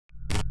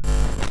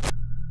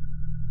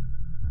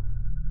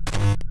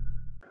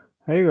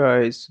Hey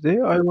guys, today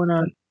I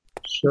wanna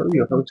show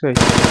you how to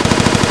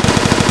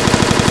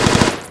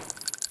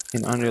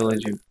in Unreal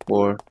Engine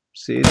 4.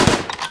 See, it's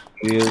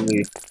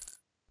really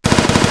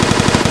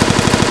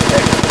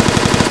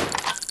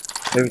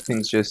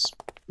everything's just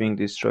being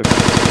destructed.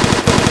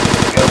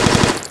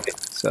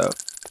 So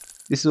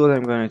this is what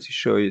I'm going to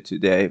show you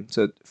today.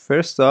 So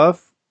first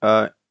off,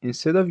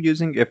 instead of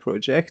using a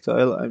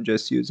projectile, I'm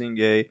just using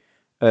a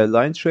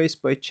line trace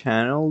by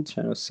channel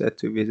set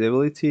to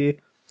visibility,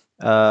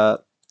 uh,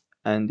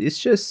 and it's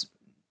just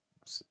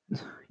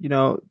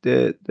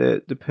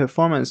the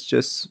performance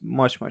just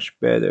much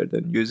better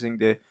than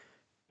using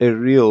a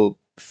real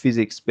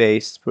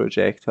physics-based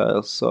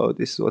projectile. So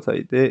this is what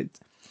I did.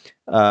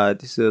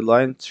 This is a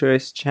line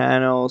trace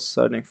channel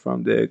starting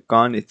from the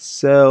gun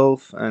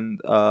itself, and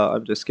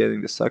I'm just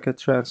getting the socket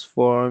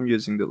transform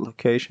using the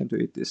location to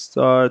hit the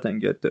start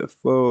and get the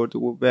forward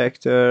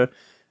vector,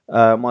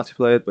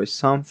 multiply it by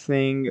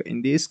something.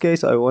 In this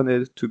case, I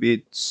wanted it to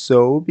be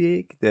so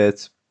big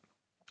that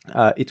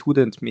it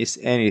wouldn't miss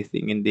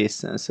anything in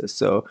distances,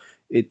 so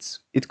it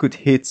could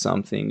hit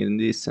something in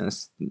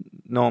distance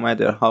no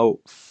matter how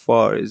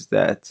far is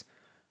that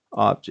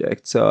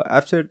object. So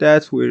after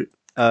that, we're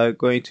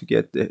going to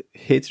get the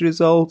hit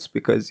results,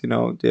 because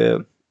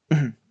the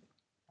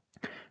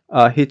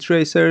hit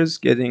tracers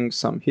getting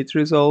some hit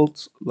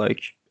results,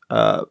 like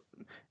uh,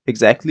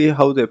 exactly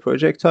how the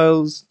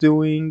projectile's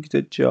doing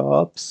the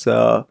job.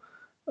 So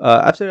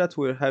after that,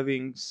 we're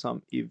having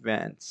some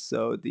events.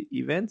 So the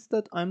events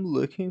that I'm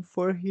looking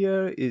for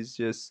here is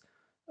just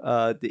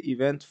the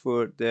event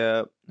for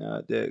the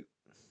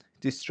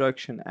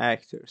destruction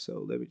actor.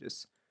 So let me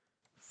just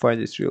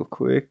find this real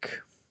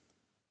quick.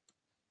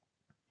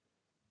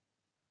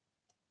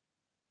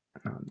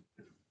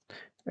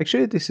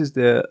 Actually, this is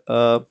the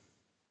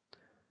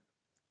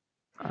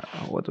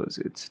what was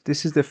it?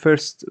 This is the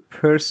first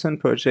person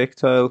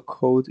projectile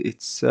code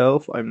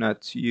itself. I'm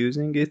not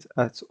using it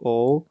at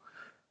all.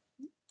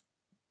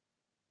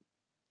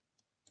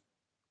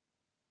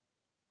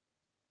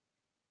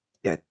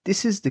 Yeah,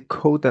 this is the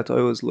code that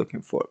I was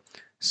looking for.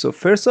 So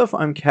first off,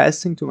 I'm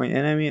casting to my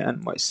enemy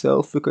and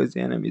myself, because the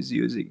enemy is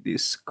using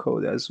this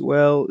code as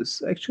well.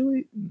 It's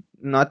actually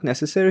not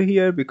necessary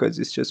here because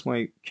it's just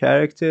my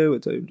character,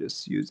 but I'm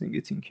just using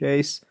it in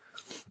case.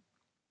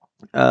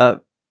 Uh,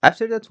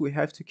 After that, we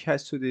have to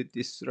cast to the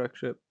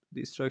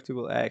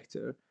destructible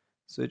actor.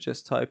 So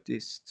just type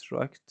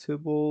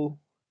destructible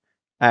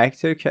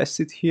actor, cast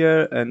it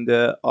here, and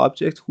the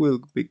object will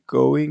be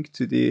going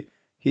to the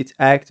hit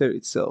actor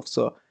itself.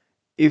 So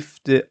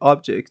if the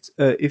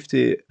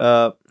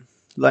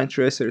line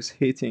tracer is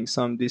hitting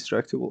some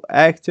destructible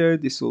actor,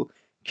 this will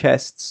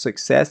cast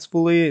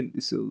successfully, and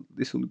this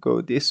will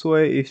go this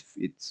way. If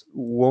it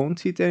won't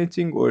hit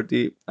anything, or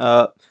the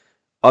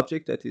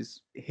object that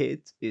is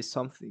hit is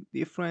something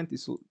different,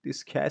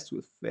 this cast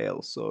will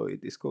fail. So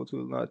this code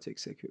will not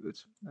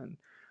execute. And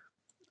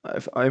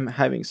if I'm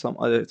having some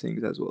other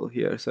things as well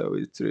here, so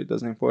it really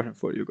doesn't important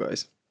for you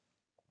guys.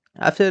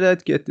 After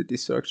that, get the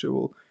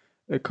destructible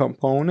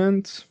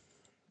component.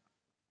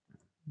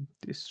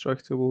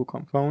 Destructible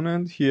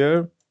component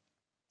here,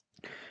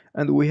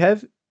 and we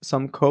have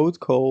some code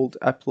called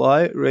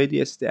apply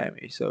radius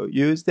damage. So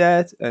use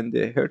that, and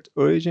the hurt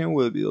origin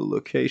will be the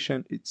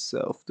location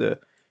itself, the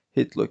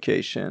hit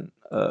location.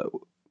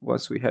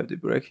 Once we have the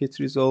break hit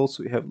results,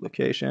 we have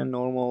location,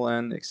 normal,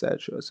 and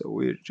etc. So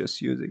we're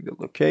just using the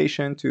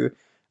location to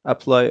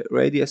apply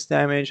radius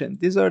damage, and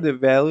these are the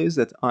values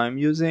that I'm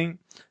using.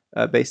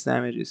 Base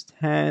damage is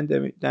 10,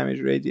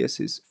 damage radius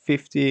is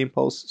 50,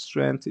 impulse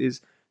strength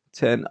is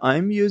 10.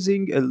 I'm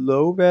using a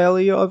low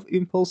value of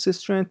impulse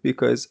strength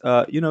because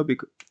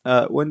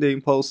when the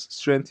impulse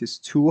strength is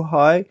too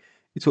high,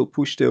 it will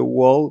push the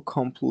wall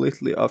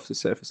completely off the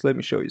surface. Let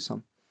me show you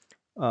some.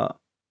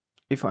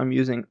 If I'm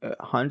using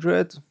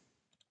 100,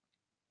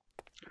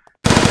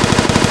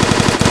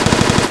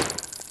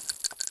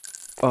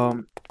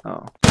 oh,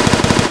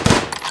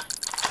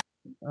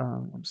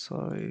 I'm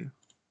sorry,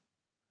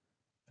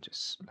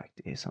 just like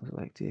this, something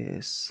like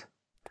this.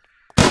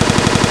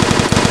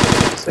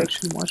 It's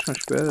actually much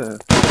better.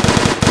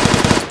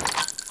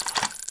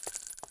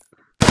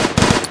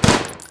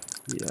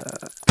 Yeah,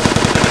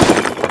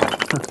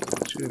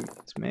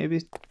 it's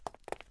maybe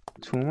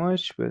too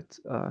much, but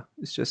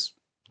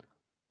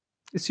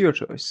it's your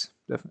choice,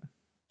 definitely.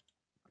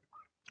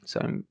 So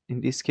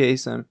in this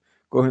case, I'm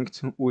going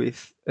to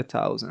with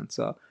 1,000.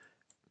 So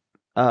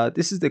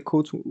this is the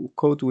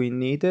code we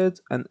needed,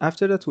 and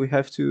after that we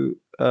have to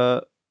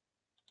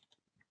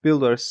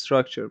build our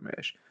structure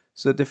mesh.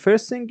 So the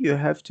first thing you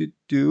have to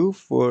do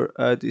for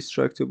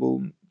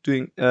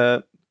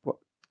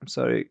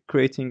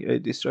creating a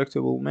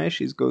destructible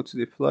mesh is go to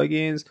the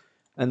plugins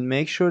and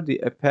make sure the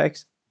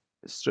apex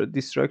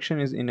destruction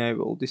is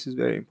enabled. This is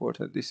very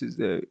important. This is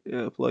the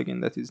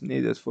plugin that is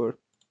needed for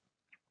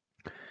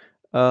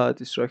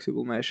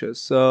destructible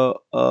meshes.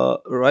 So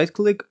right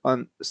click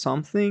on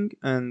something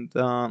and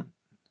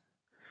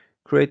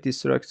create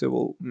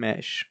destructible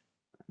mesh.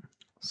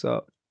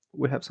 So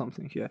we have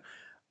something here.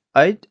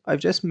 I've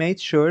just made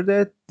sure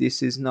that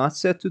this is not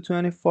set to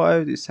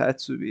 25. This had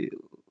to be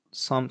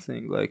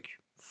something like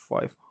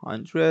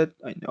 500.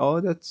 I know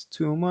that's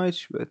too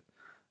much, but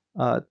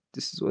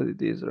this is what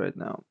it is right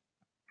now.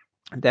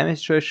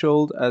 Damage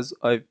threshold, as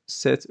I've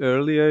said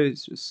earlier,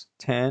 is just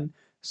 10.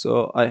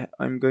 So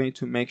I'm going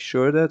to make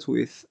sure that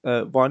with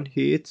one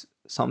hit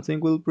something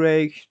will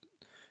break.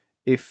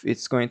 If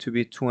it's going to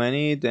be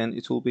 20, then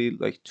it will be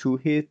like 2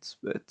 hits,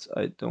 but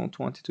I don't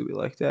want it to be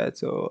like that,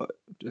 so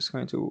I'm just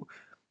going to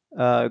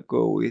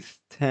go with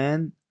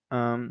 10.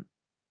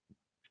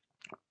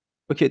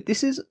 Okay,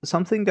 this is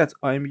something that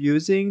I'm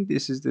using.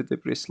 This is the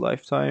debris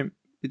lifetime.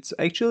 It's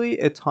actually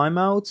a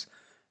timeout.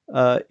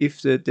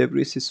 If the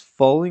debris is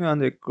falling on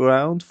the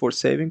ground for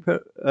saving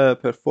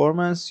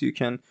performance, you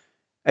can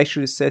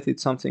actually set it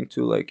something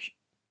to like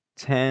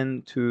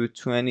 10 to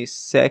 20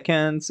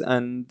 seconds,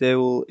 and they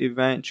will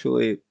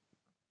eventually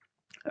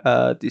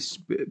get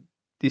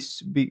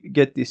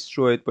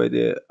destroyed by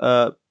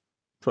the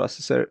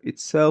processor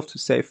itself to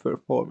save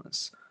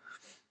performance.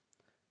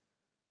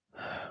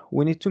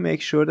 We need to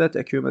make sure that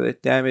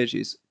accumulated damage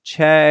is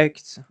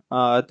checked.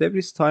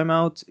 Debris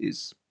timeout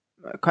is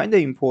kind of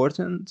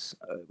important,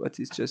 but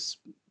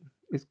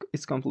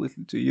it's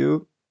completely to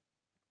you.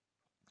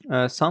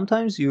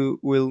 Sometimes you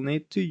will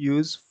need to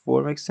use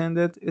form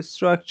extended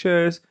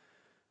structures.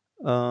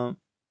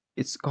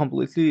 It's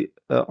completely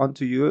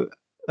onto you,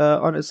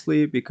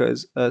 honestly,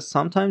 because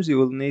sometimes you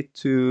will need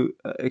to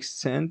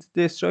extend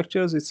the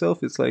structures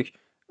itself. It's like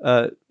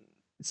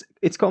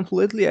it's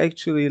completely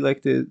actually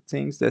like the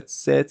things that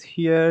set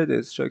here. The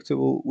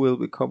destructible will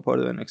become part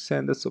of an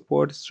extended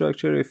support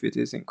structure if it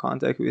is in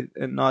contact with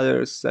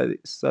another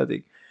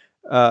static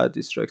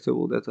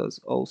destructible that has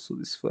also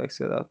this flex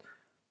out.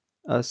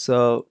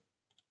 So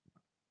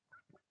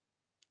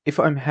if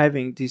I'm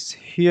having this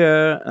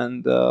here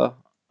and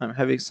I'm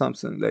having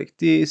something like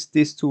this,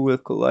 these two will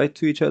collide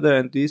to each other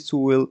and these two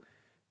will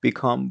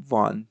become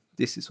one.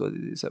 This is what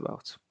it is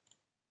about.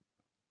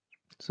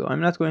 So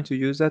I'm not going to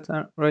use that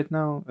right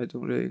now. I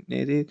don't really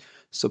need it.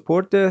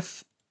 Support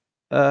depth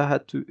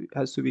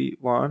has to be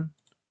 1.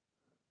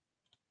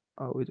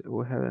 Oh,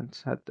 we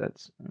haven't had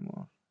that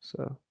anymore.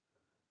 So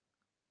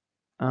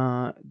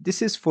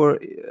this is for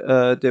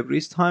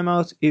debris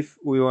timeout. If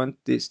we want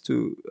this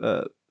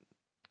to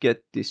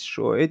get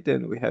destroyed,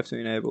 then we have to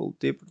enable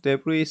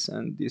debris,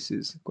 and this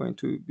is going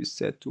to be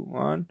set to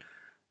 1.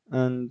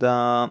 And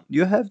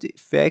you have the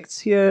effects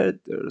here.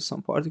 There are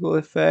some particle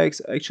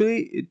effects.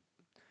 Actually,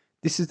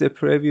 this is the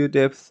preview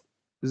depth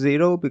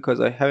 0 because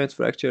I haven't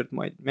fractured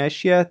my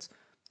mesh yet.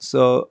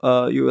 So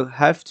you will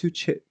have to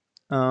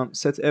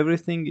set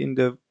everything in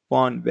the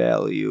 1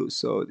 value.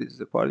 So this is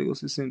the particle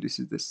system. This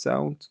is the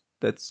sound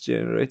that's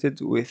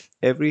generated with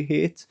every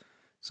hit.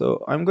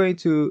 So I'm going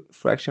to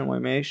fracture my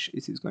mesh.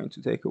 It is going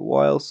to take a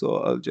while, so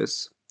I'll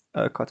just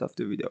cut off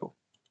the video.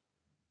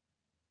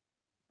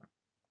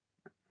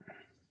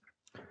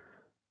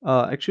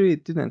 Actually,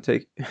 it didn't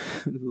take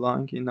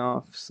long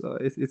enough, so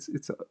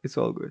it's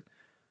all good.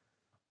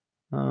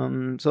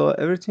 So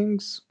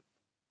everything's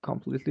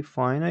completely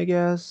fine, I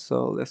guess.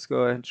 So let's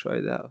go ahead and try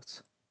it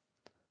out.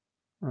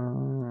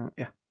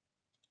 Yeah.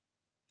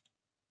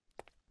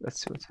 Let's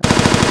see what's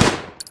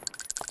happening.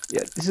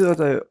 Yeah, this is what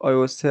I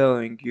was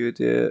telling you.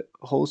 The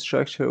whole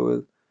structure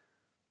will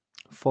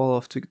fall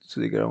off to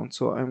the ground.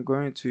 So I'm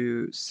going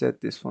to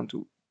set this one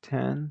to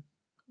 10.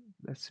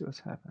 Let's see what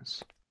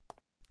happens.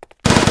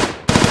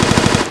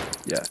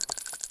 Yeah,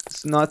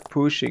 it's not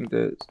pushing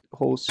the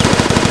whole structure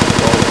to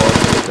fall off,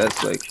 so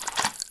that's like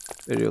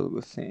a real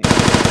good thing.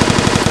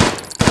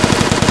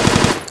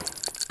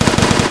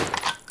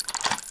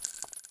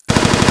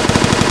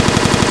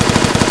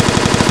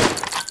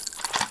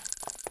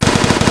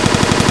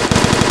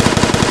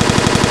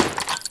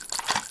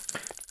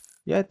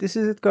 Yeah, this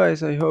is it,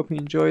 guys. I hope you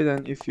enjoyed,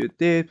 and if you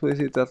did, please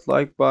hit that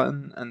like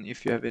button, and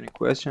if you have any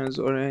questions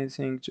or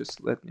anything,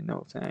 just let me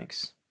know.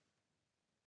 Thanks.